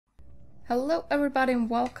Hello everybody and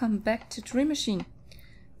welcome back to Dream Machine.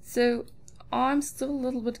 So I'm still a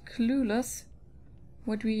little bit clueless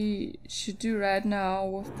what we should do right now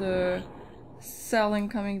with the selling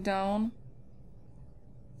coming down.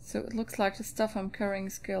 So it looks like the stuff I'm carrying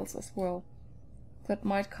scales as well. That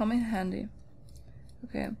might come in handy.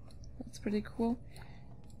 Okay, that's pretty cool.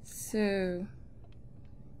 So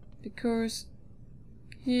because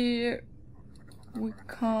here we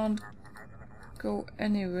can't go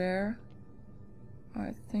anywhere,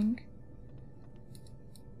 I think.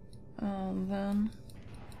 And then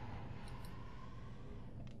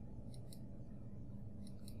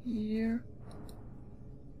here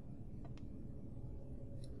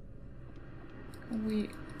we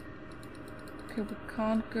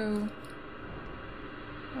can't go.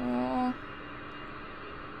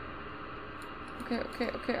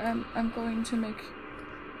 Okay, I'm going to make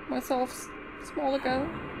myself small again,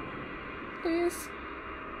 please.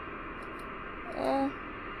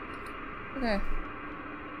 Okay.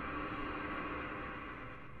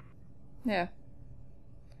 Yeah.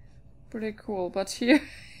 Pretty cool, but here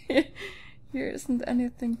here isn't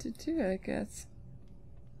anything to do, I guess.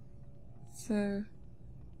 So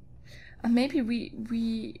maybe we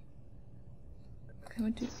can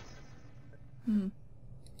we do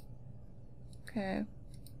okay.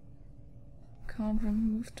 Can't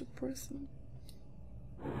remove the person.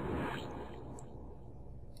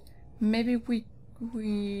 Maybe we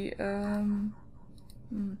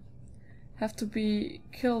have to be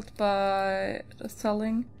killed by the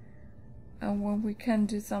selling, and when we can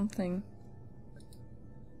do something.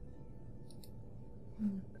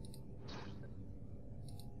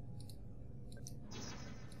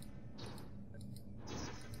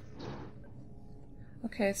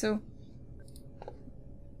 Okay, so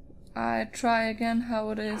I try again how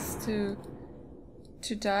it is to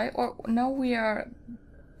die. Or now we are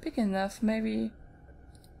big enough, maybe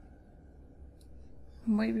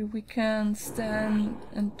we can stand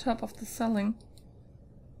on top of the ceiling.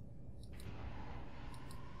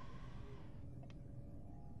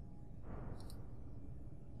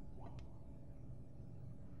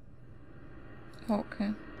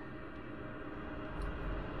 Okay.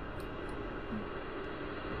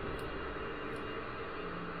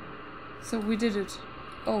 So we did it.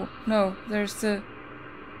 Oh no, there's the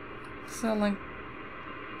ceiling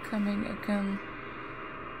coming again.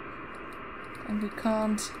 And we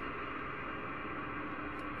can't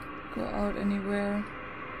go out anywhere.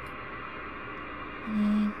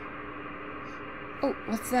 Oh,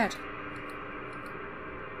 what's that?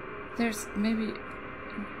 There's maybe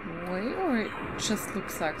a way, or it just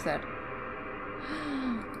looks like that?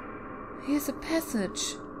 Here's a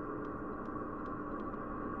passage.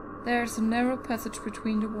 There's a narrow passage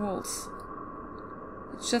between the walls.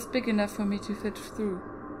 It's just big enough for me to fit through.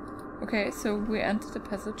 Okay, so we enter the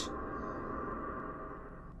passage.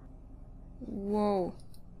 Whoa.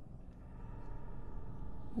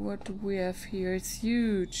 What do we have here? It's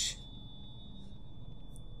huge.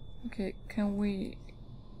 Okay, can we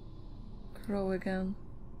grow again?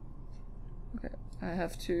 Okay, I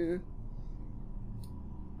have to.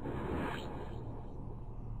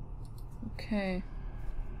 Okay.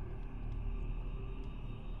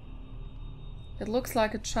 It looks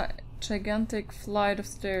like a gigantic flight of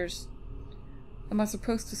stairs. Am I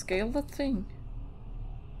supposed to scale that thing?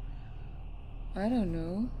 I don't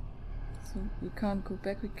know. So we can't go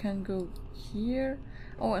back, we can go here.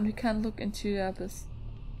 Oh, and we can look into the abyss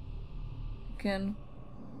again.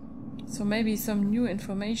 So maybe some new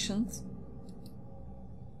informations.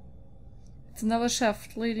 It's another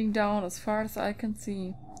shaft leading down as far as I can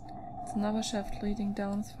see. It's another shaft leading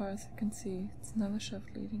down as far as I can see. It's another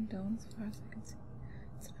shaft leading down as far as I can see.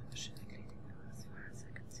 It's another shaft leading down as far as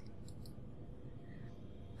I can see.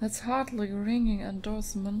 That's hardly a ringing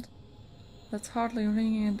endorsement. That's hardly a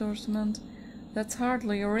ringing endorsement. That's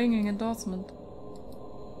hardly a ringing endorsement.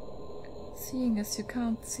 Seeing as you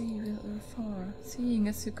can't see very far. Seeing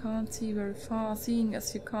as you can't see very far. Seeing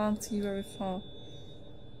as you can't see very far.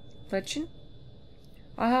 Legend?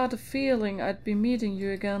 I had a feeling I'd be meeting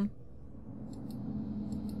you again.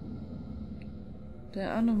 The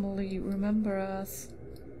anomaly remember us.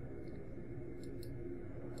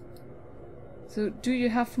 So do you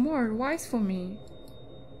have more advice for me?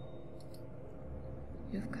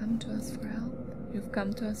 You've come to us for help. You've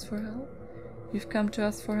come to us for help. You've come to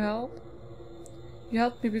us for help. You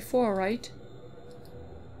helped me before, right?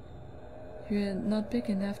 You're not big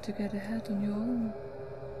enough to get ahead on your own.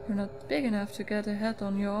 You're not big enough to get ahead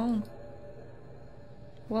on your own.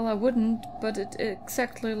 Well, I wouldn't, but it's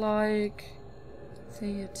exactly like...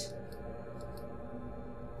 Say it.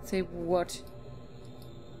 Say what?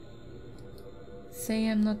 Say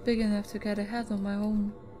I'm not big enough to get ahead on my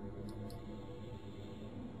own.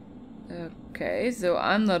 Okay, so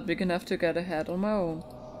I'm not big enough to get ahead on my own.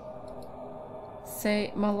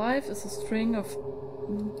 Say my life is a string of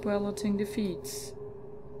balloting defeats.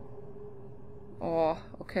 Oh,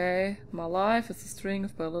 okay. My life is a string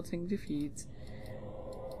of balloting defeats.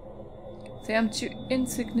 Say I'm too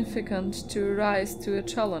insignificant to rise to a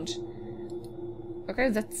challenge. Okay,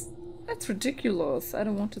 that's ridiculous. I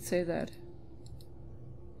don't want to say that.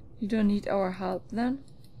 You don't need our help then?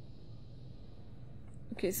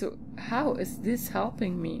 Okay, so how is this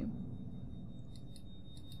helping me?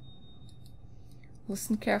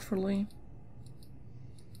 Listen carefully.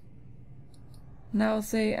 Now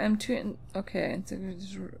say I'm too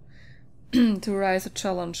to rise a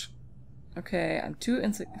challenge. Okay, I'm too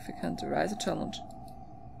insignificant to rise a challenge.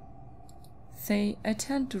 Say I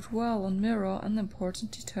tend to dwell on mirror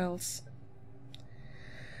unimportant details.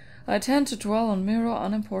 I tend to dwell on mirror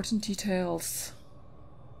unimportant details.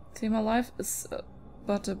 Say my life is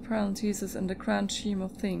but a parenthesis in the grand scheme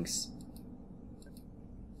of things.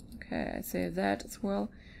 Okay, I say that as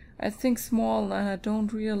well. I think small and I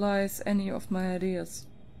don't realize any of my ideas.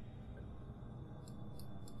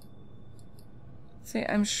 Say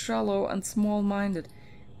I'm shallow and small-minded.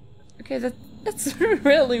 Okay, that's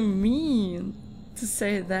really mean to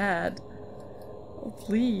say that. Oh,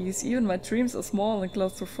 please, even my dreams are small and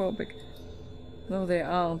claustrophobic. No, they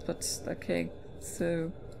aren't, but okay.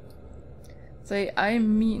 So, say I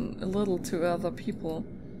mean a little to other people.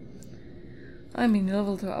 I mean a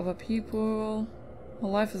little to other people. My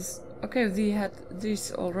life is... Okay, we had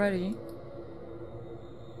this already.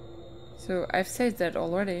 So, I've said that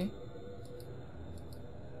already.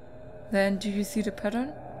 Then, do you see the pattern?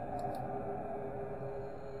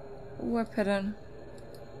 What pattern?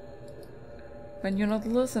 When you're not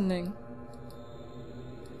listening.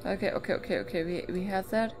 Okay, we have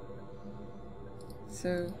that.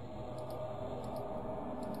 So...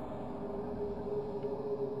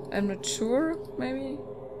 I'm not sure, maybe?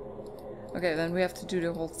 Okay, then we have to do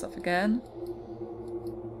the whole stuff again.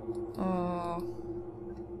 Oh.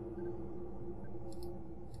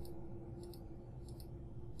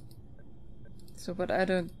 So, but I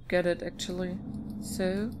don't get it actually.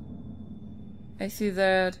 So, I see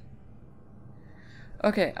that.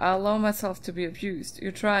 Okay, I allow myself to be abused.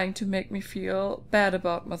 You're trying to make me feel bad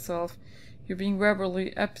about myself. You're being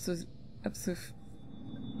verbally abusive.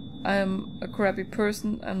 I am a crappy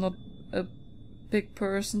person. I'm not a big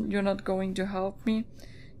person. You're not going to help me.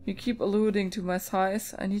 You keep alluding to my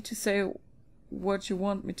size. I need to say what you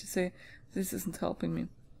want me to say. This isn't helping me.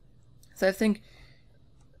 So I think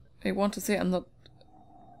I want to say I'm not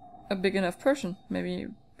a big enough person. Maybe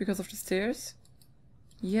because of the stairs?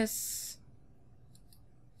 Yes.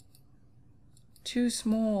 Too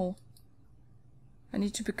small. I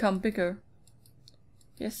need to become bigger.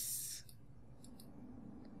 Yes.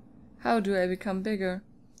 How do I become bigger?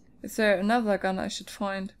 Is there another gun I should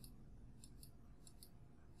find?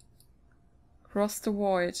 Cross the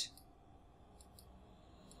void.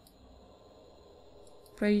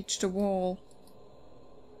 Breach the wall.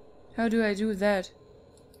 How do I do that?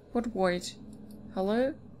 What void?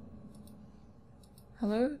 Hello?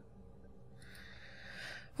 Hello?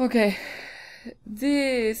 Okay.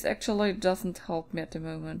 This actually doesn't help me at the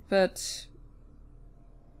moment, but...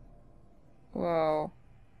 Wow.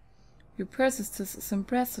 Your persistence is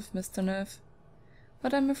impressive, Mr. Nerf.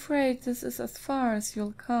 But I'm afraid this is as far as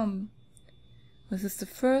you'll come. This is the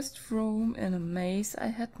first room in a maze I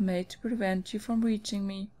had made to prevent you from reaching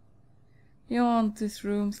me. Beyond these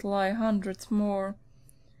rooms lie hundreds more.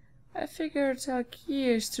 I figure it'll take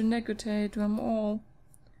years to negotiate them all.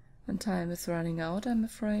 And time is running out, I'm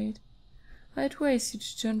afraid. I advise you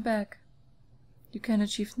to turn back. You can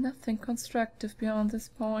achieve nothing constructive beyond this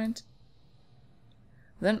point.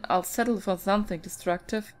 Then I'll settle for something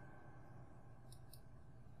destructive.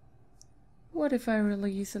 What if I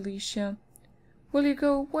release Alicia? Will you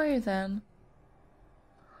go away then?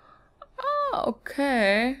 Ah,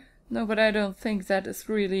 okay. No, but I don't think that is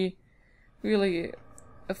really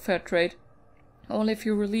a fair trade. Only if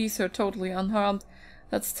you release her totally unharmed.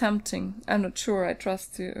 That's tempting. I'm not sure I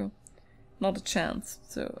trust you. Not a chance.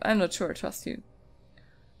 So, I'm not sure I trust you.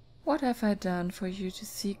 What have I done for you to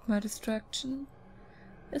seek my destruction?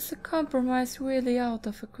 Is a compromise really out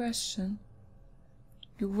of the question?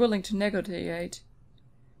 You're willing to negotiate.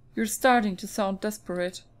 You're starting to sound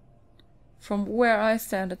desperate. From where I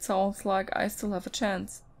stand, it sounds like I still have a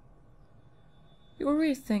chance. You'll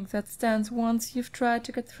rethink that stance once you've tried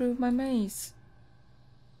to get through my maze.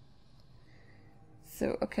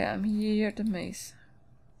 So, okay, I'm here at the maze.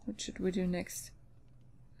 What should we do next?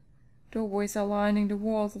 Doorways are lining the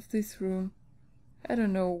walls of this room. I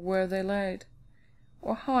don't know where they laid,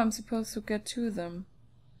 or how I'm supposed to get to them.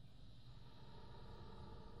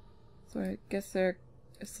 So I guess there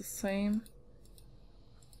is the same.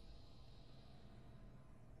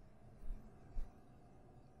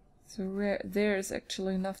 So there is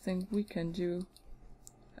actually nothing we can do.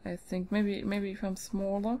 I think maybe if I'm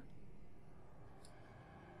smaller.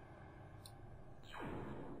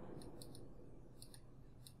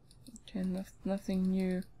 Okay, nothing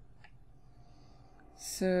new.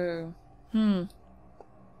 So, I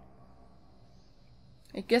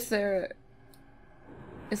guess there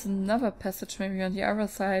is another passage maybe on the other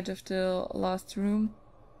side of the last room.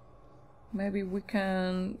 Maybe we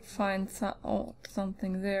can find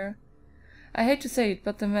something there. I hate to say it,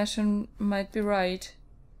 but the machine might be right.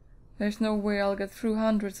 There's no way I'll get through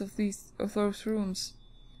hundreds of those rooms.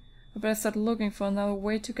 I better start looking for another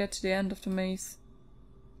way to get to the end of the maze.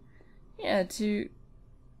 Yeah, to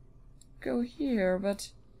go here,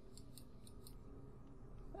 but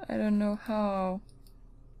I don't know how.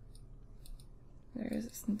 There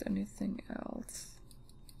isn't anything else,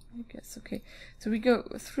 I guess. Okay, so we go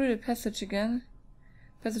through the passage again.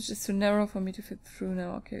 Passage is too narrow for me to fit through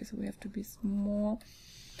now. Okay, so we have to be small.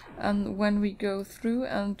 And when we go through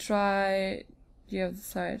and try the other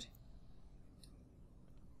side.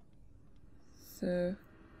 So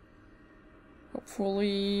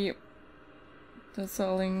hopefully the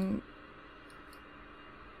selling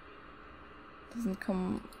doesn't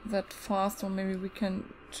come that fast, or maybe we can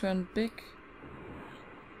turn big.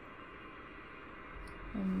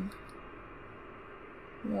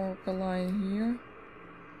 Walk a line here.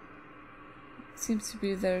 Seems to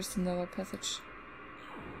be there's another passage.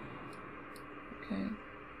 Okay.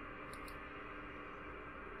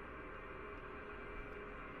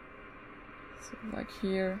 So like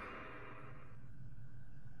here.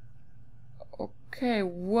 Okay,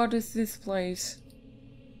 what is this place?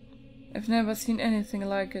 I've never seen anything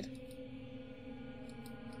like it.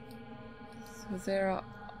 So there are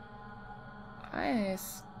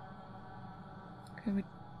eyes. Can we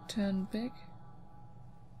turn back?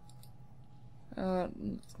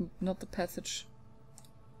 Not the passage.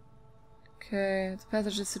 Okay, the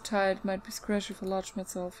passage is too tight. Might be scratchy if I lodge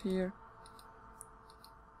myself here.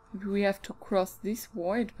 Maybe we have to cross this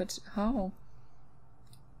void, but how?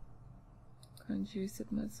 Can't use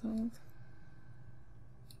it myself.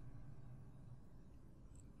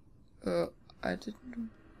 I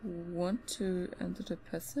didn't want to enter the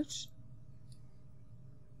passage.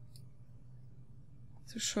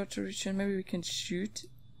 So short to reach, and maybe we can shoot.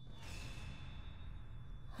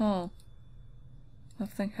 Huh.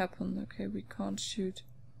 Nothing happened. Okay, we can't shoot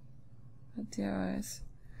at the eyes.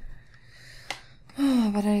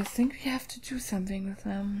 But I think we have to do something with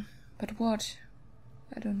them. But what?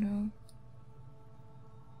 I don't know.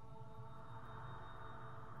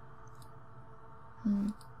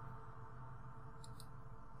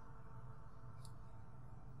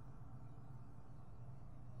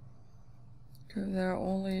 Okay, there are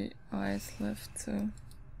only eyes left, so...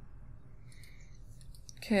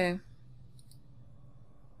 Okay.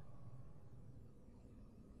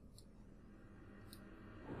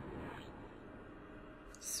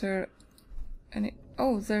 Is there any...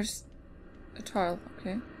 Oh, there's a tile,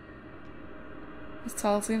 okay. This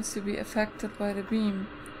tile seems to be affected by the beam.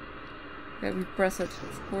 Okay, we press it,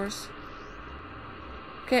 of course.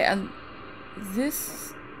 Okay, and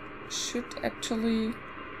this should actually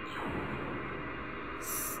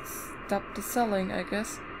stop the selling, I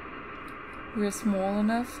guess. We're small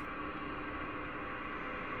enough.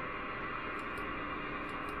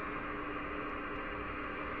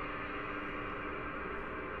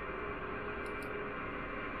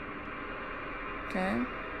 Okay,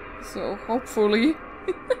 so hopefully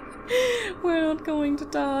we're not going to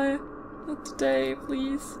die. Not today,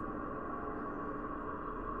 please.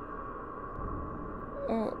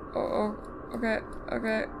 Oh, okay,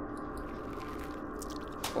 okay.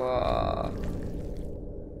 Whoa.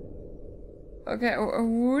 Okay, I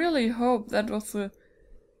really hope that was a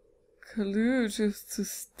clue to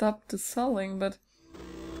stop the selling, but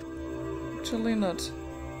actually not.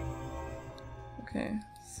 Okay,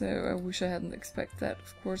 so I wish I hadn't expected that,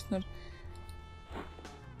 of course not.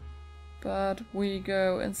 But we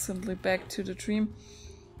go instantly back to the dream.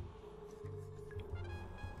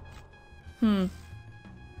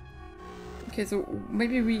 Okay, so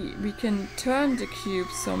maybe we can turn the cube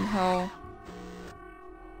somehow.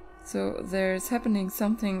 So there's happening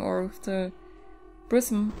something, or with the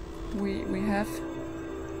prism we have.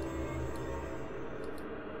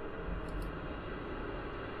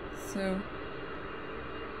 So,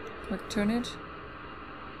 like turn it.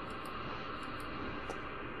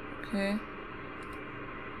 Okay.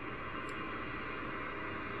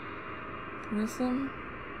 Prism.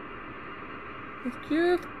 With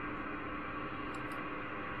cube.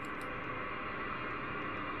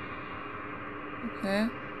 Okay.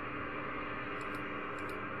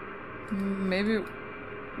 Maybe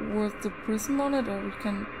with the prism on it, or we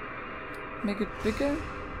can make it bigger?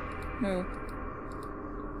 No.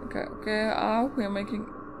 Okay, okay, we are making...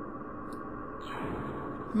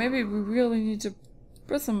 Maybe we really need a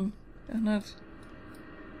prism in it.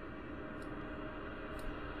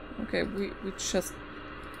 Okay, we just...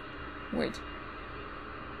 Wait.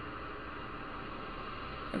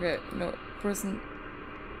 Okay, no, prism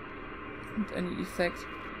isn't any effect.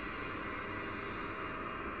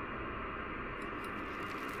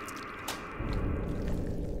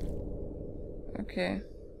 Okay.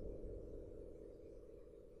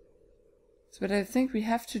 So, but I think we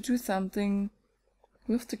have to do something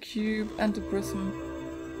with the cube and the prism.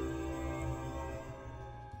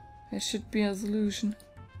 There should be a solution.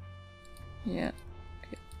 Yeah.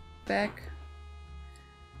 Okay. Back.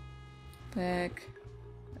 Back.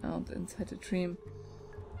 And inside the dream.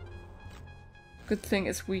 Good thing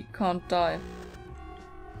is we can't die.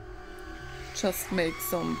 Just make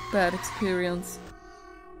some bad experience.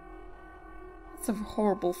 It's a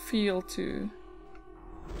horrible feel to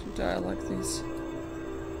die like this.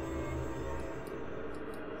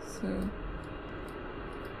 So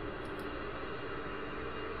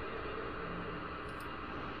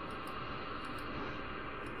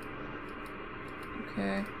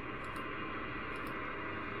okay.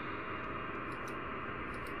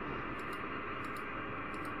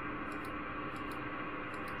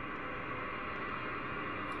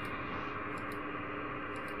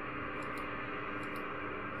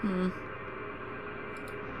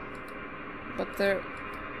 But there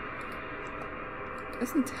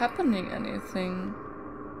isn't happening anything.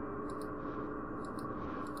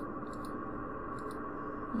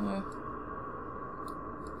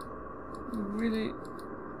 Really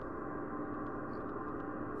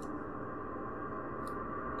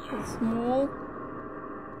small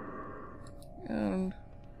and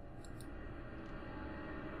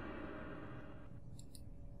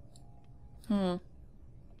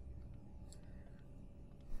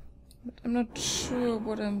but I'm not sure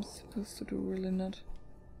what I'm supposed to do, really not.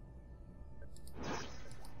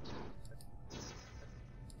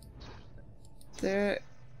 There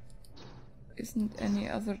isn't any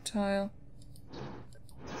other tile.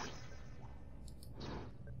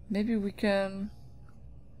 Maybe we can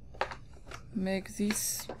make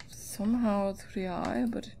these somehow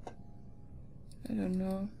 3i, but I don't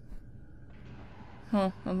know.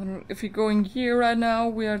 Huh, and then if we're going here right now,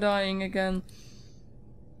 we are dying again.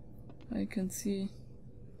 I can see.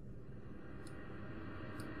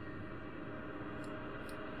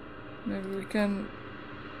 Maybe we can...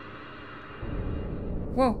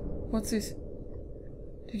 Whoa, what's this?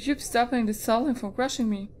 The cube's stopping the ceiling from crushing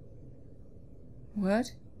me.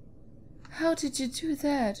 What? How did you do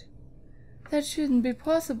that? That shouldn't be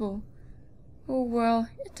possible. Oh well,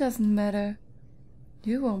 it doesn't matter.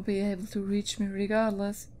 You won't be able to reach me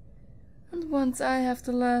regardless. And once I have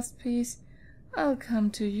the last piece, I'll come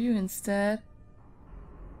to you instead.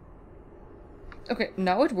 Okay,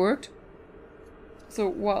 now it worked. So,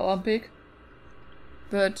 while I'm big.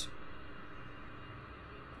 But...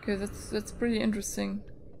 okay, that's pretty interesting.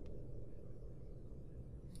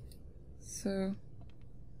 So...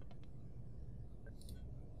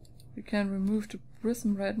 we can remove the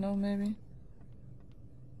prism right now, maybe.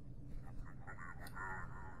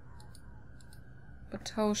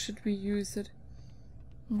 But how should we use it?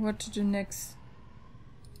 What to do next?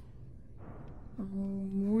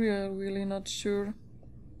 We're really not sure.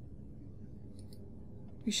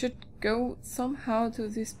 We should go somehow to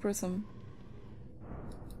this prism.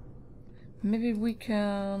 Maybe we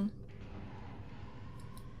can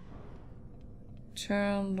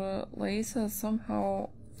turn the laser somehow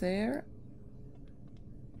there.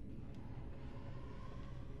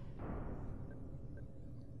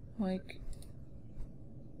 Like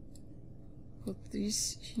put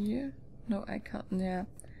these here. No, I can't. Yeah,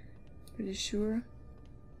 pretty sure.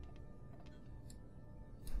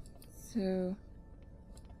 So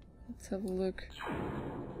let's have a look.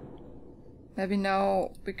 Maybe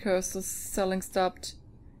now, because the selling stopped,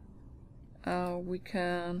 we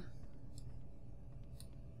can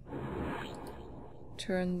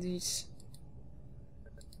turn these.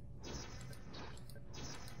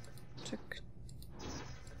 Check.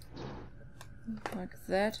 Like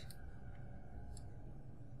that.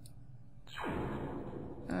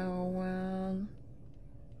 Oh, well.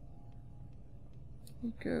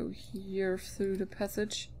 We go here through the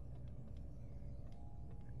passage.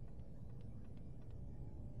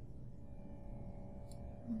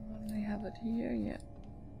 here, yeah.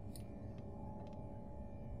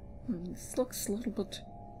 This looks a little bit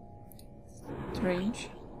strange.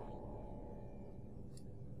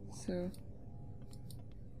 So,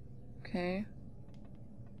 okay.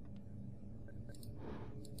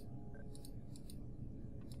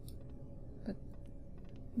 But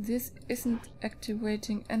this isn't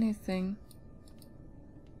activating anything.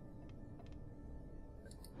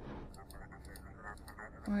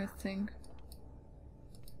 I think.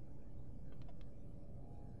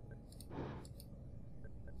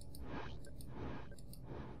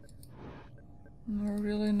 No,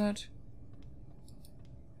 really not.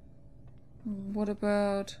 What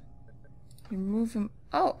about remove him?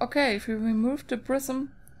 Oh, okay, if we remove the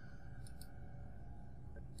prism,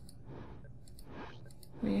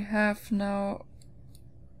 we have now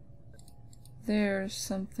there's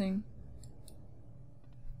something.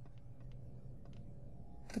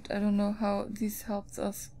 But I don't know how this helps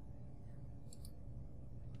us.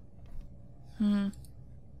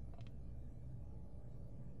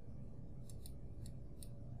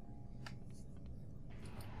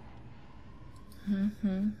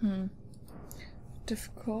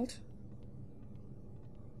 Difficult.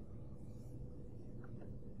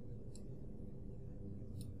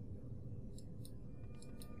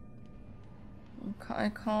 Okay, I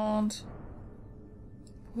can't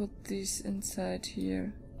put these inside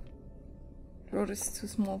here. The road is too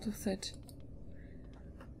small to fit.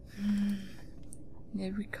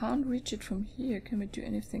 Yeah, we can't reach it from here. Can we do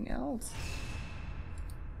anything else?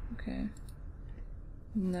 Okay.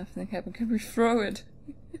 Nothing happened. Can we throw it?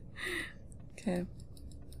 Okay.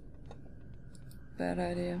 Bad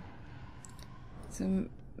idea. So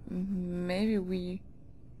maybe we...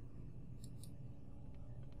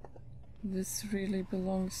 This really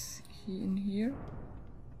belongs in here.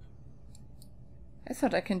 I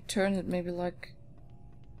thought I can turn it maybe like...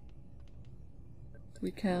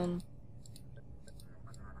 We can...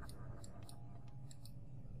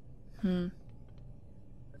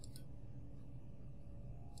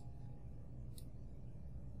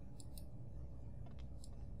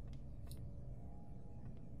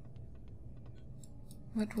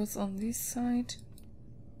 What was on this side?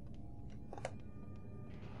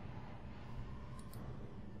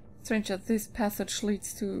 Strange that this passage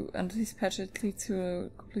leads to, and this passage leads to a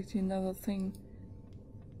completely another thing.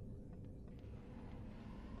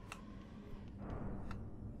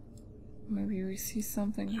 Maybe we see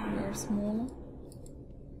something very smaller.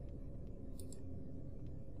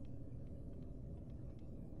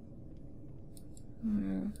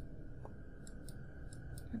 No.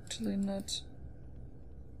 Actually not.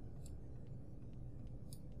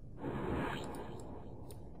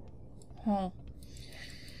 Huh.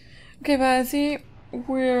 Okay, but I see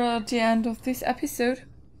we're at the end of this episode.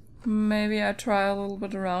 Maybe I try a little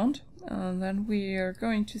bit around, and then we are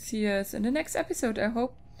going to see us in the next episode, I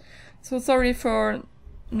hope. So sorry for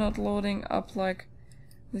not loading up like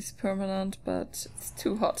this permanent, but it's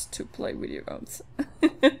too hot to play video games.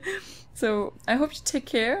 So I hope you take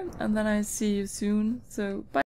care, and then I see you soon. So bye.